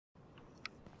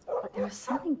There was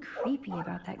something creepy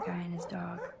about that guy and his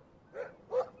dog.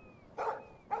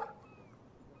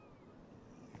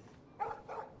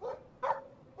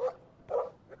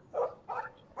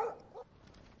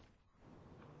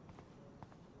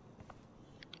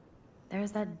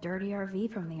 There's that dirty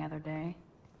RV from the other day.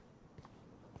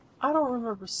 I don't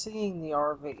remember seeing the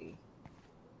RV.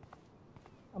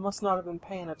 I must not have been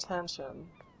paying attention.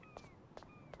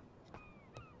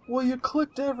 Well, you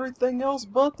clicked everything else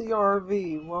but the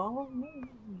RV. Well,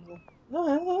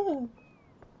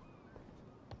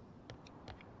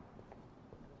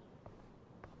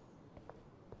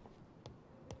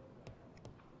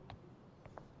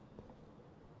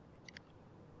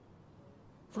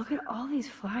 Look at all these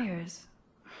flyers.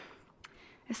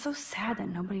 It's so sad that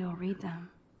nobody will read them.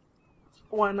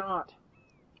 why not?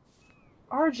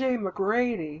 R.J.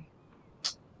 McGrady.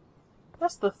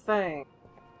 That's the thing.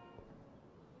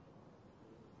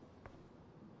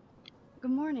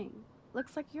 Good morning.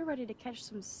 Looks like you're ready to catch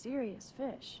some serious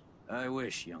fish. I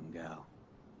wish, young gal.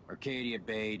 Arcadia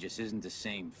Bay just isn't the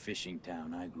same fishing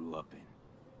town I grew up in.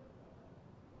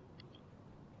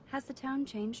 Has the town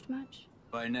changed much?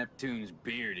 By Neptune's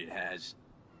beard, it has.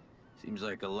 Seems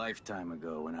like a lifetime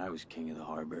ago when I was king of the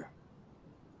harbor.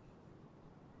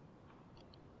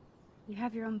 You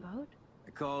have your own boat?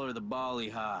 I call her the Bali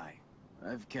High.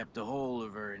 I've kept a hold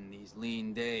of her in these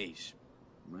lean days.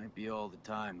 Might be all the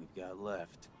time we've got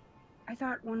left. I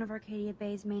thought one of Arcadia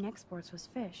Bay's main exports was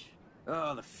fish.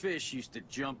 Oh, the fish used to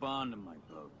jump onto my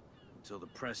boat until the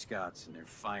Prescotts and their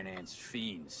finance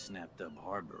fiends snapped up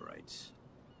harbor rights.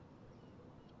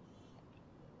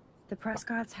 The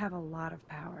Prescotts have a lot of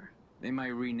power. They might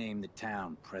rename the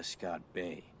town Prescott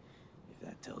Bay, if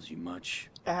that tells you much.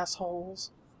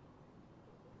 Assholes.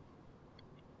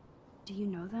 Do you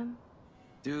know them?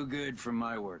 Too good for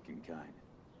my working kind.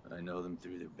 But I know them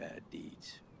through their bad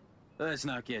deeds. Let's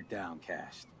not get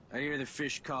downcast. I hear the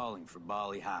fish calling for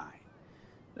Bali High.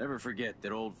 Never forget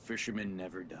that old fishermen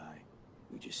never die.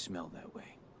 We just smell that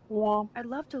way. Womp. I'd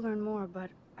love to learn more,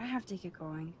 but I have to get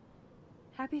going.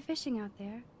 Happy fishing out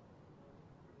there.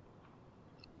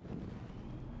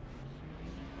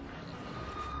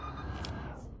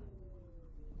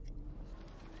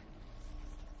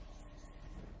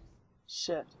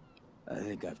 Shit. I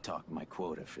think I've talked my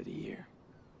quota for the year.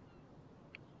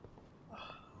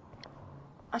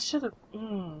 I should have.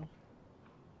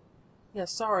 Yeah,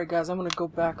 sorry guys, I'm gonna go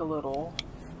back a little.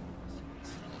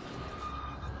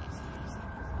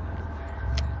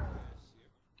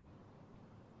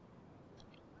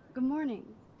 Good morning.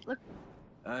 Look.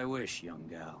 I wish, young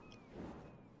gal.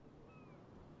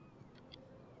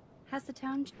 Has the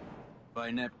town...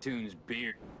 By Neptune's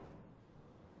beard.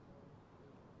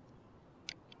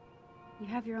 You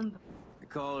have your own... I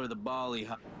call her the Bali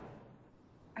High.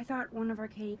 I thought one of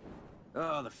Arcadia...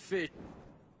 Oh, the fish.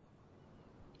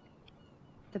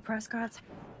 The Prescotts...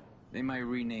 They might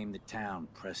rename the town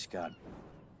Prescott.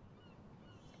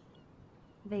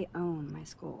 They own my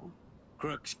school.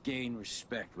 Crooks gain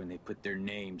respect when they put their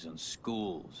names on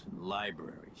schools and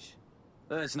libraries.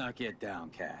 Let's not get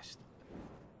downcast.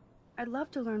 I'd love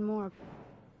to learn more.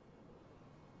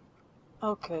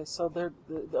 Okay, so they're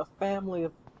a family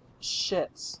of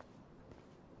shits.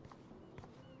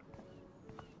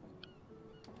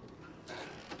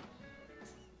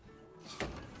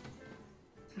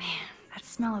 Man, that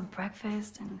smell of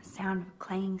breakfast and the sound of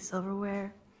clanging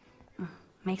silverware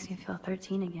makes me feel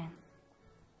 13 again.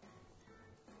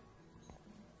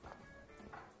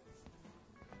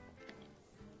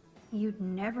 You'd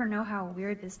never know how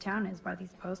weird this town is by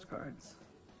these postcards.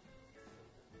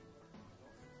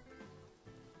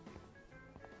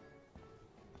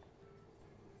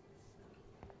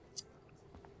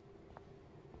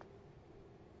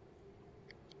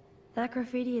 That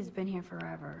graffiti has been here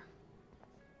forever.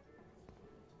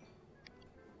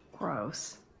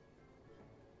 Gross.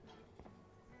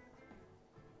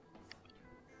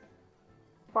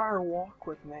 Fire walk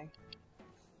with me.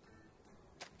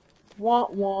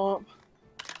 Womp womp.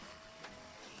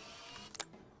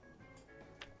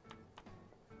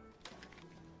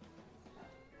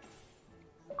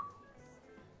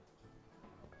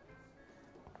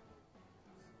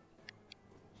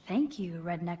 Thank you,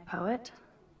 redneck poet.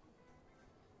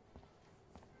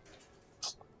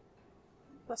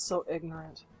 That's so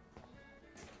ignorant.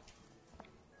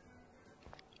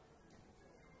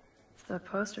 The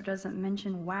poster doesn't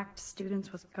mention whacked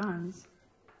students with guns.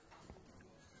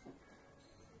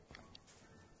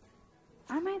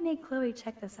 I might make Chloe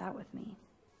check this out with me.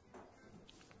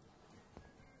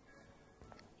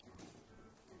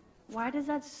 Why does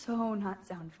that so not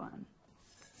sound fun?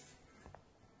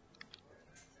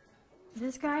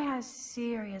 This guy has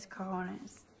serious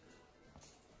cojones.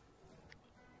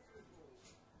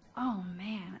 Oh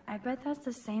man, I bet that's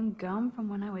the same gum from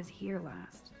when I was here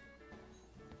last.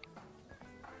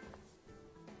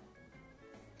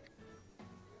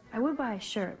 I would buy a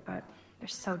shirt, but they're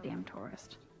so damn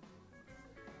tourist.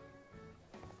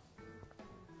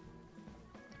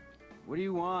 What do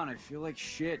you want? I feel like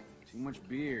shit. Too much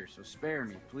beer, so spare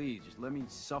me, please. Just let me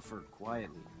suffer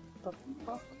quietly. The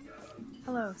fuck?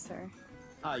 Hello, sir.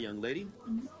 Hi, young lady.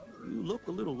 You look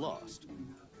a little lost.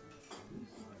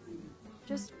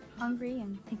 Just hungry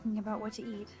and thinking about what to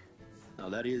eat. Now,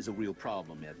 that is a real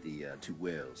problem at the Two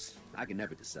Wells. I can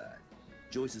never decide.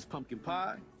 Joyce's pumpkin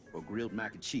pie or grilled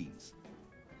mac and cheese.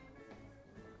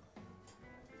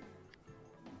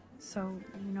 So,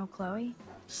 you know Chloe?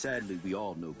 Sadly, we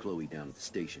all know Chloe down at the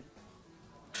station.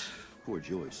 Poor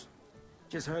Joyce.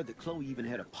 Just heard that Chloe even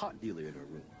had a pot dealer in her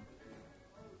room.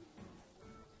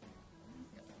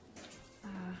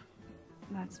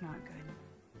 That's not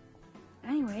good.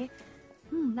 Anyway,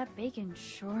 that bacon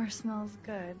sure smells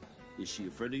good. Is she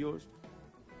a friend of yours?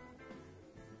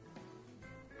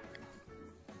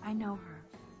 I know her.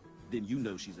 Then you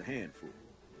know she's a handful.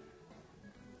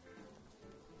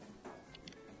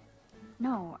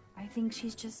 No, I think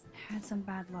she's just had some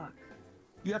bad luck.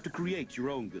 You have to create your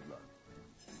own good luck.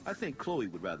 I think Chloe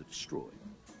would rather destroy.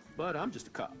 But I'm just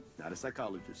a cop, not a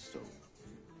psychologist, so...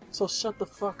 So shut the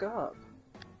fuck up.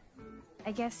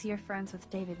 I guess you're friends with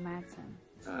David Madsen.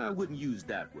 I wouldn't use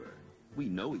that word. We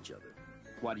know each other.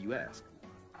 Why do you ask?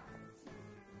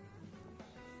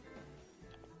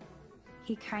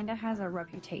 He kinda has a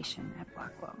reputation at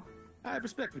Blackwell. I have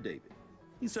respect for David.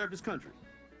 He served his country.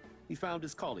 He found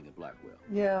his calling at Blackwell.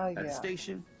 Yeah, At the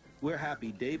station, we're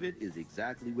happy David is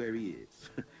exactly where he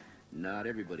is. Not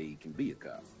everybody can be a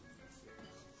cop.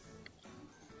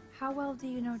 How well do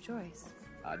you know Joyce?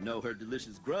 I know her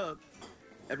delicious grub.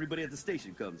 Everybody at the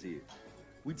station comes here.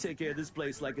 We take care of this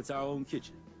place like it's our own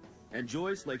kitchen. And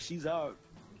Joyce like she's our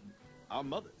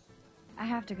mother. I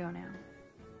have to go now.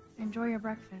 Enjoy your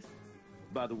breakfast.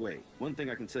 By the way, one thing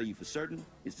I can tell you for certain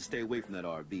is to stay away from that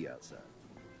RV outside.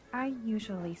 I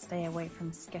usually stay away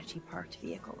from sketchy parked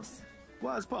vehicles.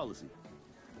 Wise policy.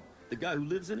 The guy who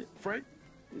lives in it, Frank,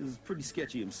 is pretty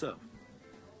sketchy himself.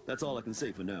 That's all I can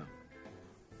say for now.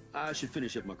 I should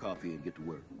finish up my coffee and get to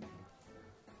work.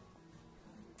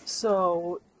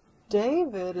 So,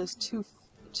 David is too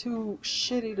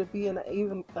shitty to be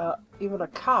even a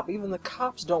cop. Even the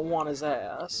cops don't want his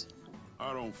ass.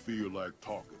 I don't feel like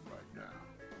talking right now.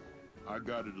 I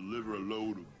gotta deliver a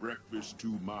load of breakfast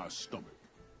to my stomach.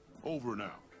 Over and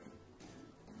out.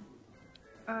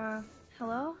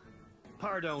 Hello?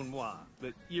 Pardon-moi,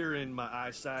 but you're in my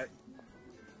eyesight.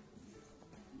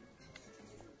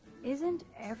 Isn't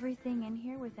everything in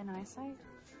here within eyesight?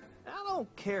 I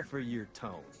don't care for your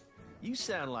tone. You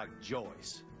sound like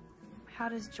Joyce. How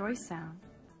does Joyce sound?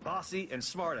 Bossy and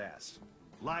smartass.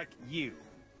 Like you.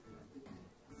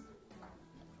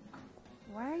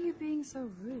 Why are you being so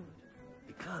rude?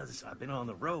 Because I've been on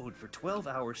the road for 12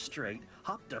 hours straight,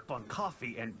 hopped up on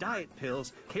coffee and diet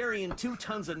pills, carrying 2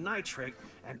 tons of nitrate,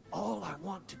 and all I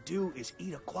want to do is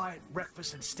eat a quiet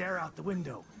breakfast and stare out the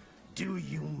window. Do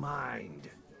you mind?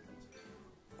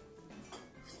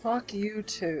 Fuck you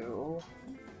too.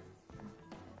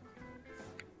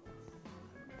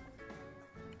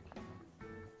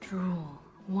 Drool.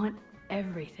 Want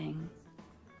everything.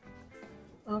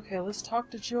 Okay, let's talk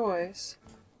to Joyce.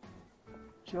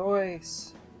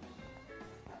 Joyce.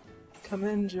 Come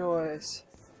in, Joyce.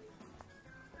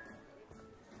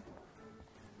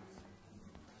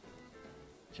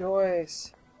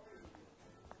 Joyce.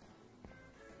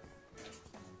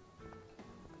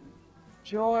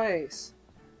 Joyce.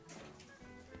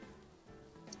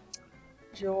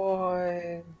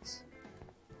 Joyce.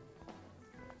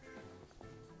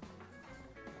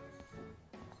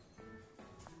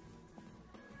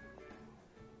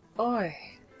 Oi.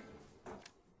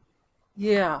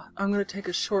 Yeah, I'm gonna take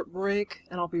a short break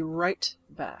and I'll be right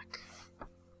back.